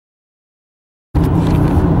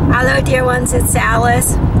Hello dear ones, it's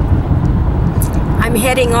Alice. I'm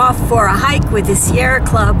heading off for a hike with the Sierra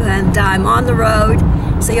Club and I'm on the road,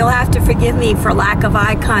 so you'll have to forgive me for lack of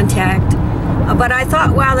eye contact. But I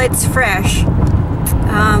thought while it's fresh,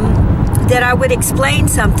 that I would explain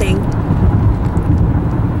something.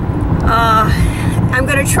 I'm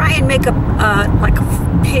going to try and make a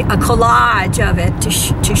collage of it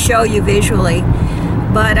to show you visually,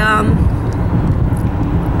 but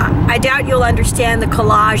I doubt you'll understand the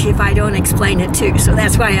collage if I don't explain it too, so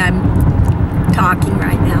that's why I'm talking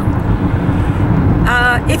right now.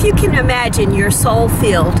 If you can imagine your soul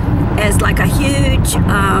field as like a huge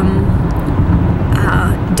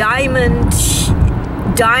diamond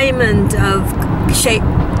of shape,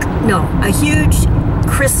 no, a huge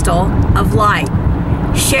crystal of light,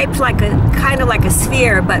 shaped like a kind of like a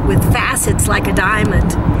sphere, but with facets like a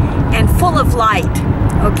diamond, and full of light.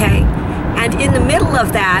 Okay, and in the middle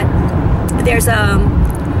of that, there's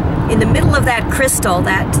in the middle of that crystal,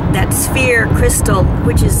 that sphere crystal,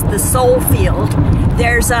 which is the soul field,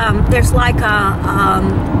 there's like a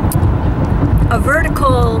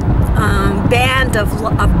vertical band of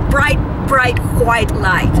bright white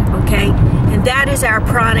light. Okay, and that is our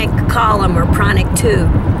pranic column or pranic tube.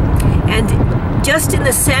 And just in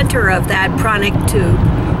the center of that pranic tube,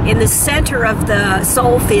 in the center of the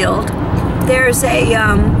soul field, there's a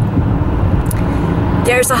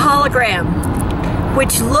hologram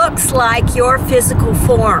which looks like your physical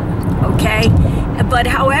form, okay? But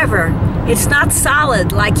however, it's not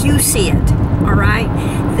solid like you see it, all right?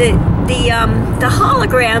 The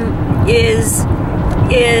hologram is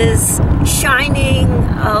shining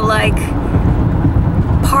like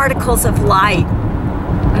particles of light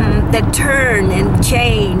that turn and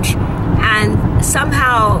change and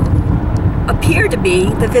somehow appear to be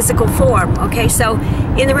the physical form. Okay, so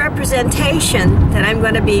in the representation that I'm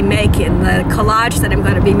going to be making, the collage that I'm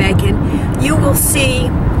going to be making, you will see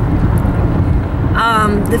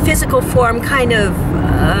the physical form kind of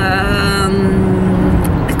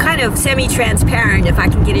semi-transparent, if I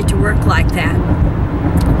can get it to work like that.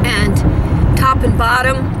 And top and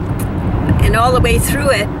bottom and all the way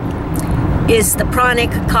through it is the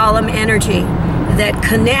pranic column energy that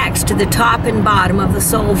connects to the top and bottom of the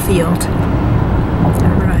soul field.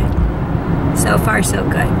 All right. So far, so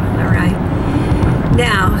good. All right.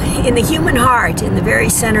 Now, in the human heart, in the very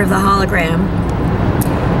center of the hologram,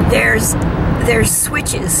 there's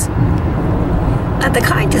switches. The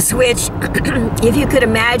kind of switch, if you could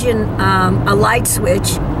imagine a light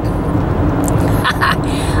switch,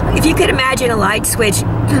 if you could imagine a light switch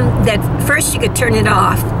that first you could turn it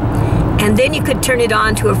off, and then you could turn it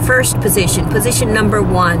on to a first position number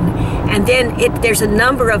 1, and then there's a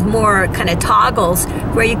number of more kind of toggles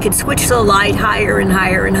where you could switch the light higher and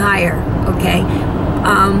higher and higher, okay?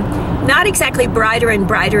 Not exactly brighter and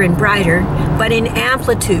brighter and brighter, but in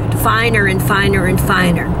amplitude, finer and finer and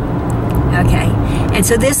finer, okay? And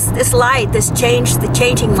so this light, the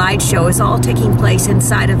changing light show is all taking place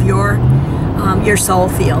inside of your soul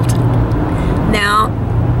field. Now,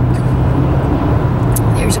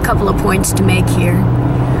 there's a couple of points to make here.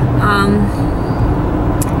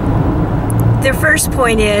 The first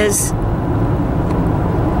point is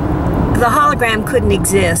the hologram couldn't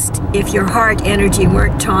exist if your heart energy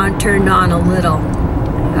weren't turned on a little.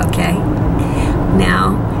 Okay?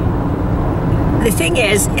 Now, the thing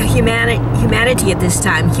is, humanity at this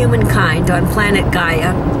time, humankind on planet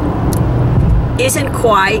Gaia, isn't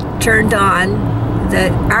quite turned on.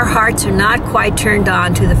 Our hearts are not quite turned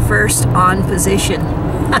on to the first on position.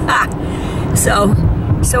 So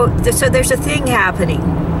there's a thing happening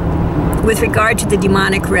with regard to the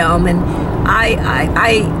demonic realm, and I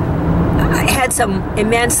had some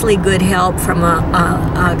immensely good help from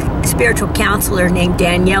a spiritual counselor named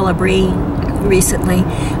Daniela Breen recently,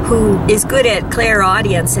 who is good at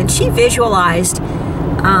clairaudience, and she visualized.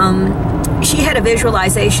 She had a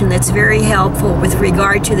visualization that's very helpful with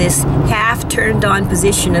regard to this half turned on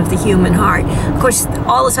position of the human heart. Of course,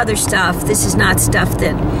 all this other stuff, this is not stuff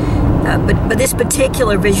that, but this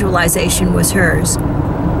particular visualization was hers.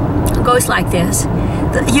 It goes like this.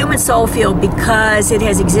 The human soul field, because it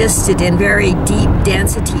has existed in very deep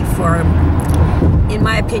density for, in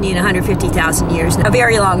my opinion, 150,000 years, a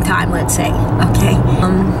very long time, let's say, okay?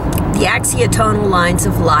 The axiotonal lines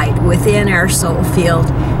of light within our soul field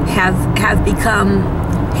have become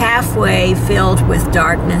halfway filled with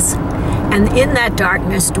darkness, and in that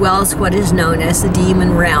darkness dwells what is known as the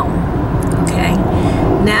demon realm. Okay,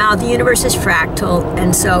 now the universe is fractal,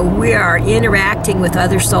 and so we are interacting with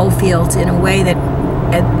other soul fields in a way that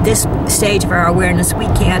at this stage of our awareness we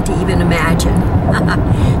can't even imagine.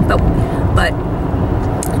 but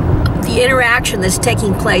the interaction that's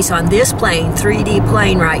taking place on this plane, 3D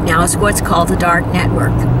plane right now, is what's called the dark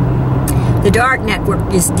network. The dark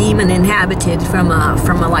network is demon inhabited from a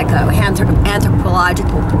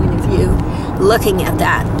anthropological point of view, looking at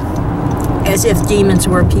that as if demons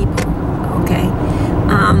were people. Okay.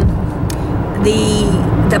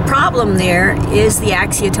 The problem there is the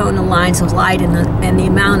axiotonal lines of light and the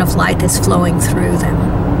amount of light that's flowing through them.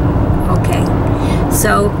 Okay.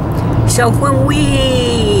 So when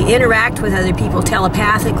we interact with other people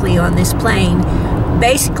telepathically on this plane,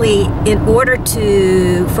 basically, in order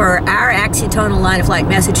for our axiotonal line of light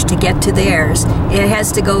message to get to theirs, it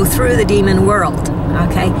has to go through the demon world,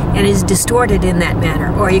 okay, and is distorted in that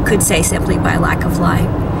manner, or you could say simply by lack of light.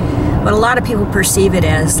 But a lot of people perceive it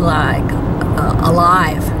as like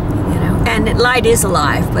alive, you know, and light is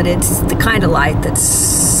alive, but it's the kind of light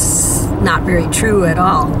that's not very true at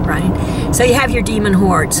all, right? So you have your demon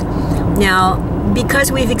hordes. Now,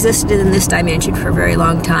 because we've existed in this dimension for a very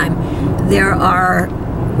long time, there are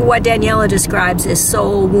what Daniela describes as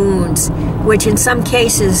soul wounds, which in some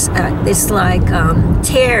cases it's like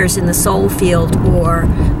tears in the soul field, or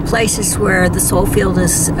places where the soul field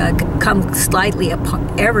has come slightly apart,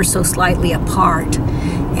 ever so slightly apart.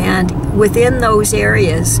 And within those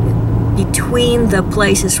areas, between the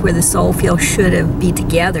places where the soul field should have be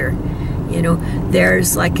together, you know,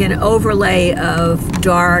 there's like an overlay of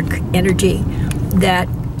dark energy that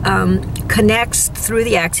connects through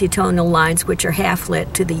the axiotonal lines, which are half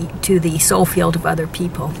lit, to the soul field of other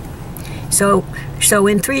people. So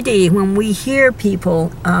in 3D, when we hear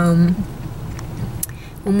people on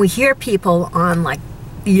like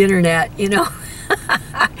the internet, you know,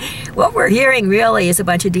 what we're hearing really is a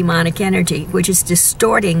bunch of demonic energy, which is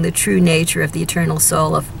distorting the true nature of the eternal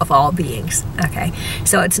soul of all beings. Okay,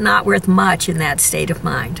 so it's not worth much in that state of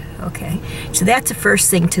mind. Okay, so that's the first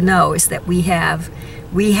thing to know, is that we have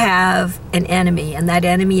an enemy, and that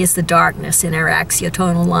enemy is the darkness in our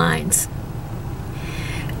axiotonal lines.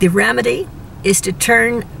 The remedy is to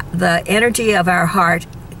turn the energy of our heart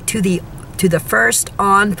to the first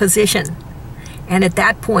on position. And at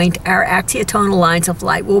that point, our axiotonal lines of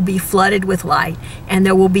light will be flooded with light, and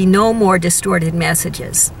there will be no more distorted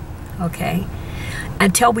messages. Okay?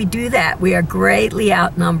 Until we do that, we are greatly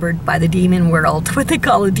outnumbered by the demon world, what they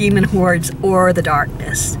call the demon hordes, or the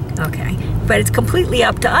darkness. Okay? But it's completely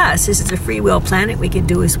up to us. This is a free will planet. We can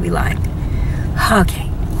do as we like. Okay.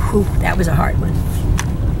 Whew, that was a hard one.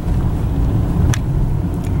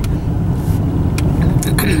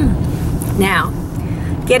 Now,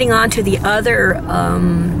 getting on to the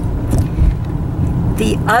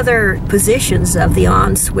other positions of the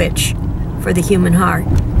on switch for the human heart.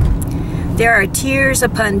 There are tiers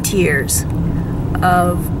upon tiers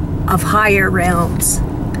of higher realms,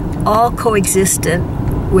 all coexistent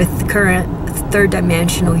with the current third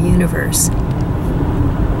dimensional universe,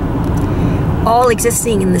 all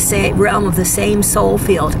existing in the same realm of the same soul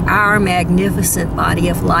field. Our magnificent body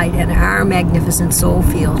of light and our magnificent soul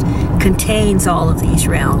field contains all of these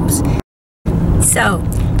realms. So,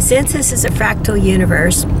 since this is a fractal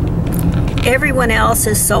universe, everyone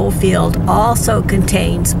else's soul field also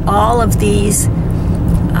contains all of these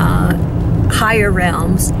higher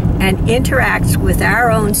realms and interacts with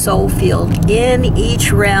our own soul field in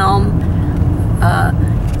each realm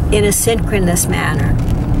in a synchronous manner.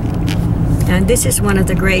 And this is one of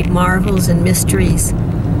the great marvels and mysteries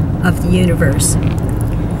of the universe.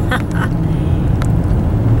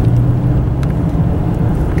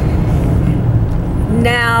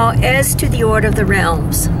 Now, as to the order of the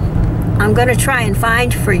realms, I'm going to try and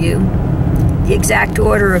find for you the exact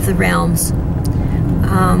order of the realms.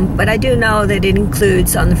 But I do know that it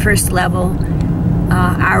includes, on the first level,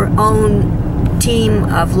 our own team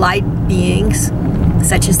of light beings,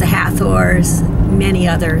 such as the Hathors, many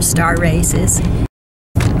other star races.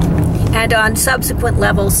 And on subsequent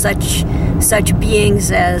levels, such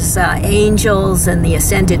beings as angels and the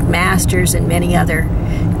ascended masters and many other.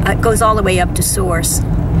 It goes all the way up to source.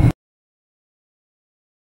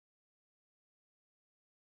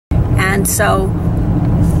 And so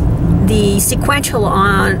the sequential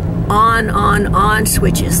on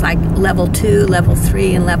switches, like level 2, level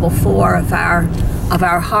 3, and level 4 of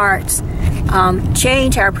our hearts,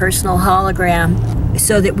 change our personal hologram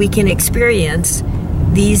so that we can experience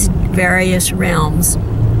these various realms.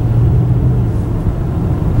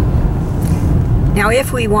 Now,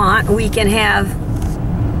 if we want, we can have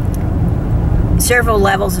several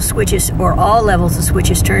levels of switches, or all levels of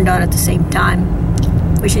switches, turned on at the same time,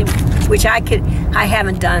 which I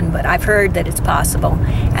haven't done, but I've heard that it's possible.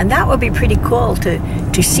 And that would be pretty cool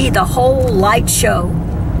to see the whole light show,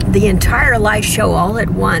 the entire light show all at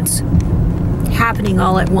once, happening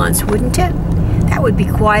all at once, wouldn't it? That would be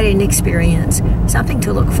quite an experience, something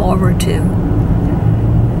to look forward to.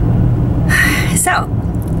 So,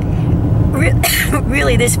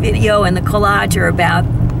 really this video and the collage are about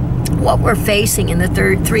what we're facing in the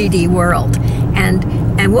 3D world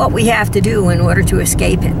and what we have to do in order to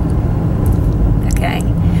escape it. Okay?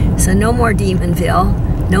 So no more Demonville,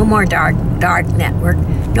 no more dark network,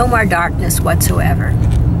 no more darkness whatsoever.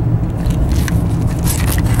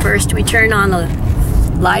 First we turn on the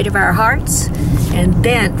light of our hearts, and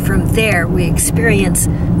then from there we experience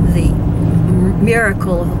the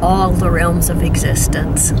miracle of all the realms of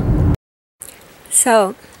existence.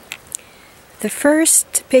 So, the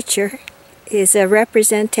first picture is a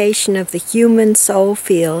representation of the human soul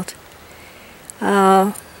field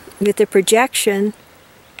with the projection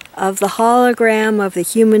of the hologram of the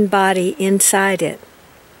human body inside it.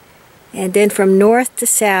 And then from north to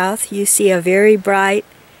south you see a very bright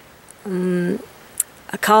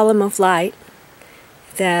a column of light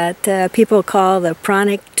that people call the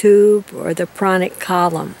pranic tube or the pranic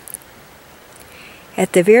column.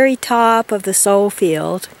 At the very top of the soul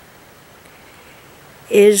field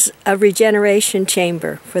is a regeneration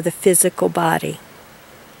chamber for the physical body.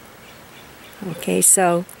 Okay,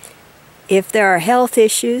 so if there are health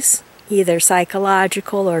issues, either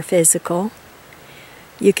psychological or physical,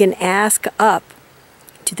 you can ask up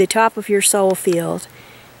to the top of your soul field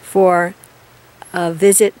for a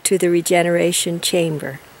visit to the regeneration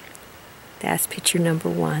chamber. That's picture number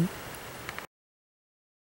 1.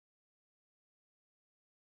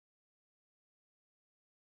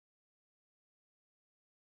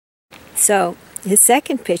 So, his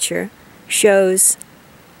second picture shows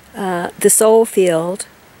the soul field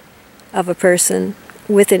of a person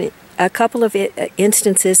with a couple of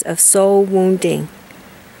instances of soul wounding.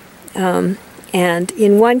 And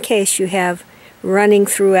in one case you have running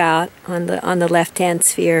throughout on the left-hand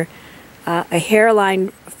sphere a hairline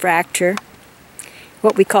fracture,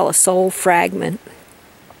 what we call a soul fragment,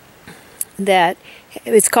 that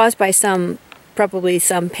it's caused by probably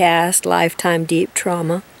some past lifetime deep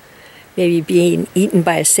trauma, maybe being eaten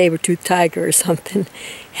by a saber-toothed tiger or something.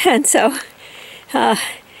 And so,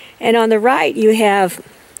 and on the right you have,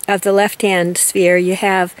 of the left-hand sphere, you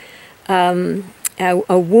have a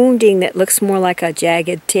wounding that looks more like a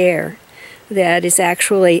jagged tear that is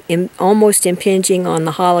actually almost impinging on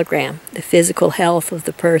the hologram, the physical health of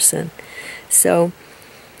the person. So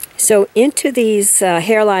into these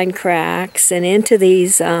hairline cracks and into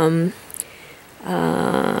these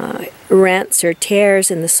rents or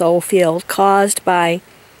tears in the soul field caused by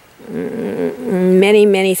many,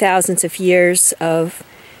 many thousands of years of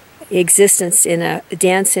existence in a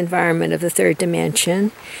dense environment of the third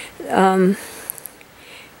dimension,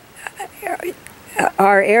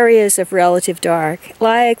 are areas of relative dark,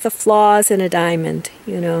 like the flaws in a diamond.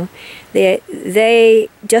 You know, they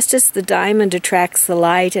just as the diamond attracts the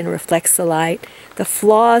light and reflects the light, the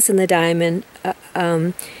flaws in the diamond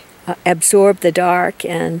absorb the dark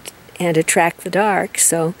and attract the dark.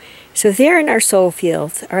 So there in our soul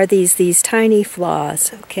fields are these tiny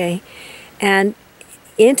flaws. Okay, and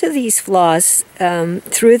into these flaws,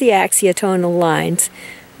 through the axiotonal lines,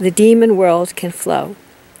 the demon world can flow.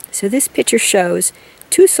 So this picture shows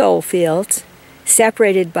 2 soul fields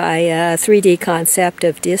separated by a 3D concept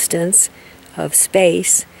of distance, of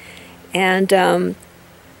space, and a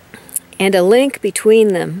link between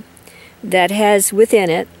them that has within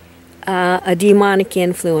it a demonic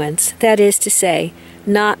influence. That is to say,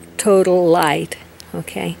 not total light.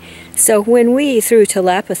 Okay, so when we, through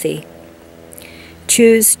telepathy,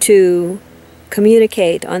 choose to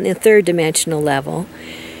communicate on the third dimensional level,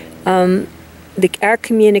 our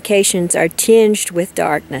communications are tinged with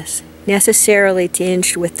darkness, necessarily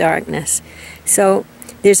tinged with darkness. So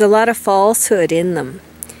there's a lot of falsehood in them.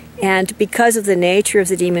 And because of the nature of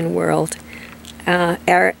the demon world,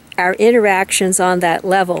 our interactions on that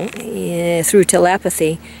level through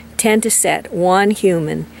telepathy tend to set one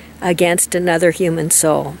human against another human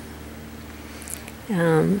soul.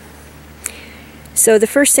 So the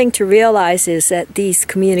first thing to realize is that these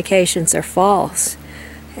communications are false.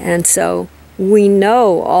 And so we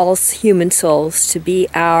know all human souls to be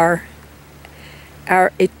our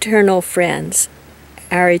eternal friends,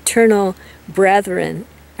 our eternal brethren,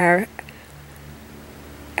 our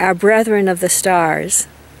brethren of the stars.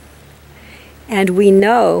 And we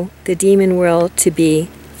know the demon world to be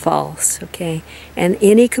false, okay? And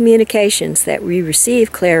any communications that we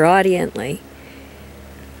receive clairaudiently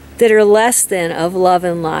that are less than of love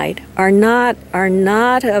and light are not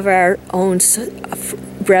of our own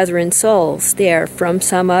brethren souls there from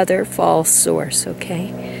some other false source,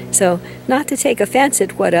 okay? So not to take offense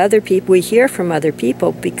at what other people, we hear from other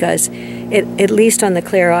people, because at least on the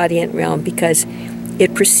clairaudient realm, because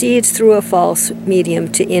it proceeds through a false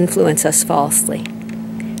medium to influence us falsely.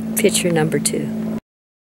 Picture number 2.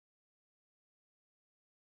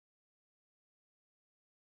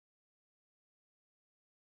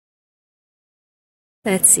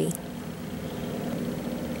 Let's see.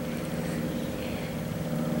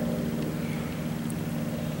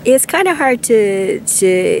 It's kind of hard to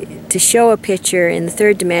show a picture in the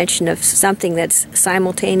third dimension of something that's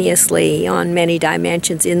simultaneously on many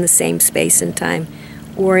dimensions in the same space and time,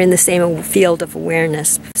 or in the same field of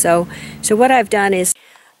awareness. So what I've done is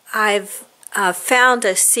I've found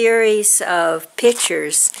a series of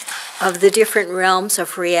pictures of the different realms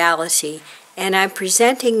of reality, and I'm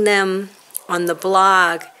presenting them on the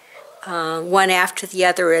blog one after the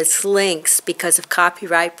other as links because of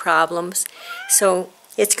copyright problems. So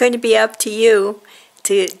it's going to be up to you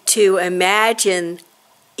to imagine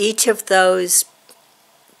each of those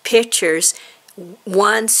pictures,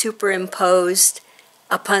 one superimposed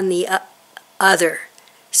upon the other,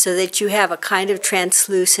 so that you have a kind of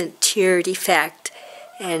translucent tiered effect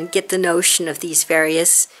and get the notion of these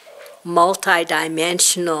various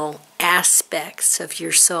multidimensional aspects of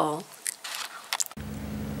your soul.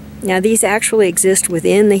 Now, these actually exist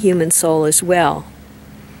within the human soul as well.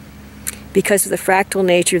 Because of the fractal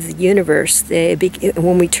nature of the universe,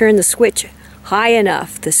 when we turn the switch high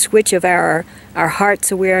enough, the switch of our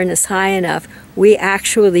heart's awareness high enough, we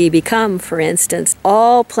actually become, for instance,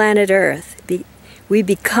 all planet Earth. We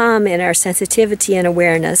become, in our sensitivity and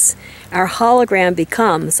awareness, our hologram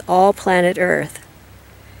becomes all planet Earth.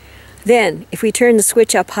 Then, if we turn the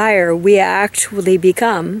switch up higher, we actually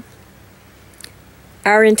become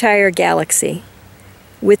our entire galaxy,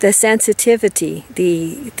 with the sensitivity,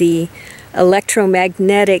 the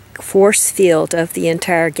electromagnetic force field of the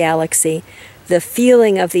entire galaxy, the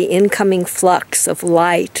feeling of the incoming flux of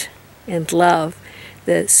light and love,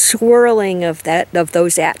 the swirling of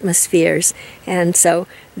those atmospheres, and so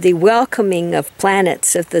the welcoming of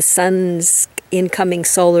planets, of the sun's incoming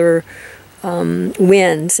solar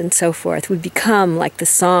winds and so forth, would become like the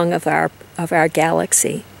song of our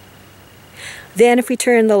galaxy. Then if we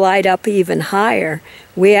turn the light up even higher,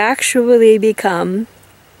 we actually become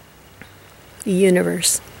the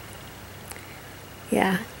universe.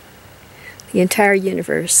 Yeah, the entire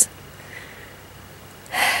universe.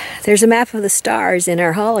 There's a map of the stars in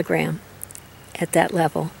our hologram at that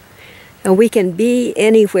level. And we can be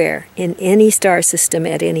anywhere in any star system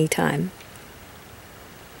at any time.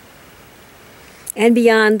 And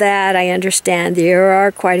beyond that, I understand there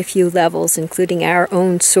are quite a few levels, including our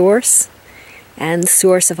own source and the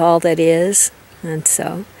source of all that is. And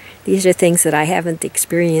so these are things that I haven't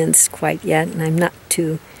experienced quite yet, and I'm not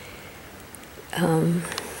too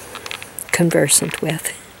conversant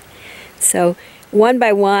with. So one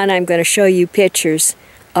by one, I'm going to show you pictures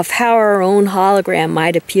of how our own hologram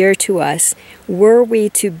might appear to us were we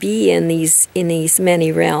to be in these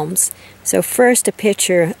many realms. So first, a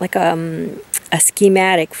picture, like a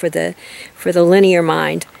schematic for the linear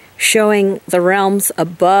mind, showing the realms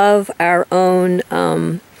above our own,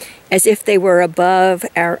 as if they were above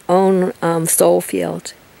our own soul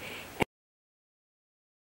field.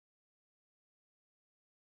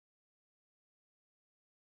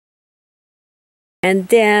 And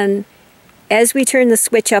then, as we turn the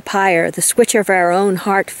switch up higher, the switch of our own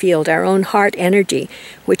heart field, our own heart energy,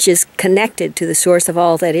 which is connected to the source of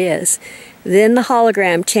all that is, then the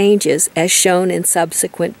hologram changes as shown in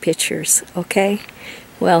subsequent pictures, okay?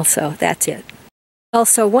 Well, so that's it.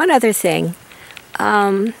 Also, one other thing.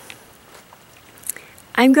 I'm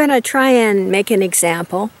going to try and make an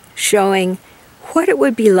example showing what it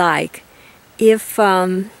would be like if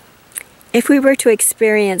we were to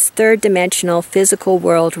experience third-dimensional physical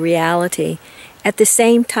world reality at the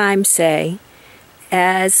same time, say,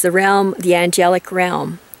 as the angelic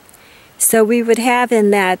realm. So we would have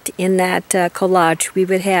in that collage, we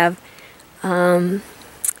would have kind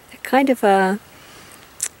of a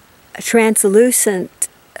translucent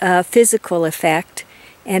physical effect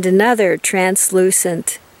and another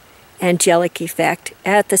translucent angelic effect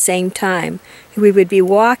at the same time. We would be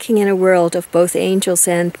walking in a world of both angels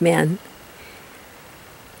and men.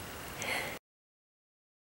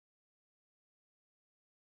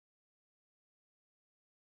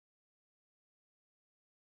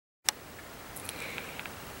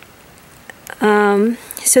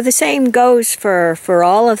 So the same goes for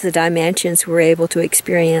all of the dimensions we're able to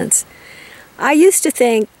experience. I used to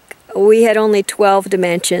think we had only 12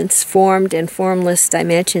 dimensions, formed and formless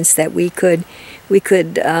dimensions that we could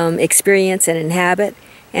experience and inhabit.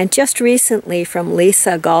 And just recently, from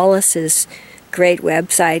Lisa Gaulis's great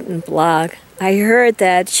website and blog, I heard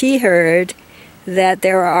that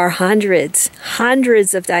there are hundreds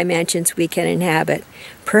of dimensions we can inhabit,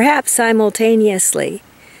 perhaps simultaneously.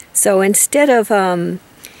 So instead of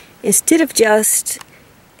just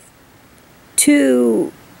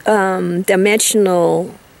two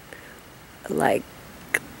dimensional like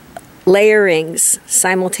layerings,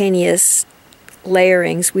 simultaneous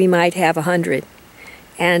layerings, we might have 100.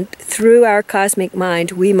 And through our cosmic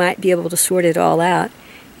mind, we might be able to sort it all out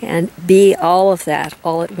and be all of that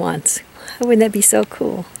all at once. Wouldn't that be so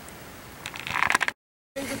cool?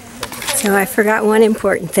 So I forgot one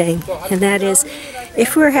important thing, and that is,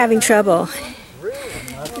 if we're having trouble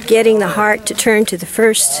getting the heart to turn to the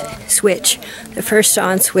first switch, the first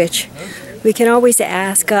on switch, we can always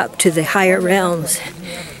ask up to the higher realms.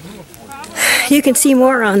 You can see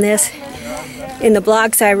more on this in the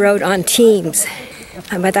blogs I wrote on teams.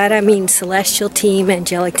 And by that I mean celestial team,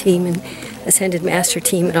 angelic team, and ascended master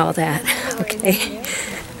team and all that. Okay?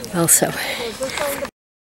 Also.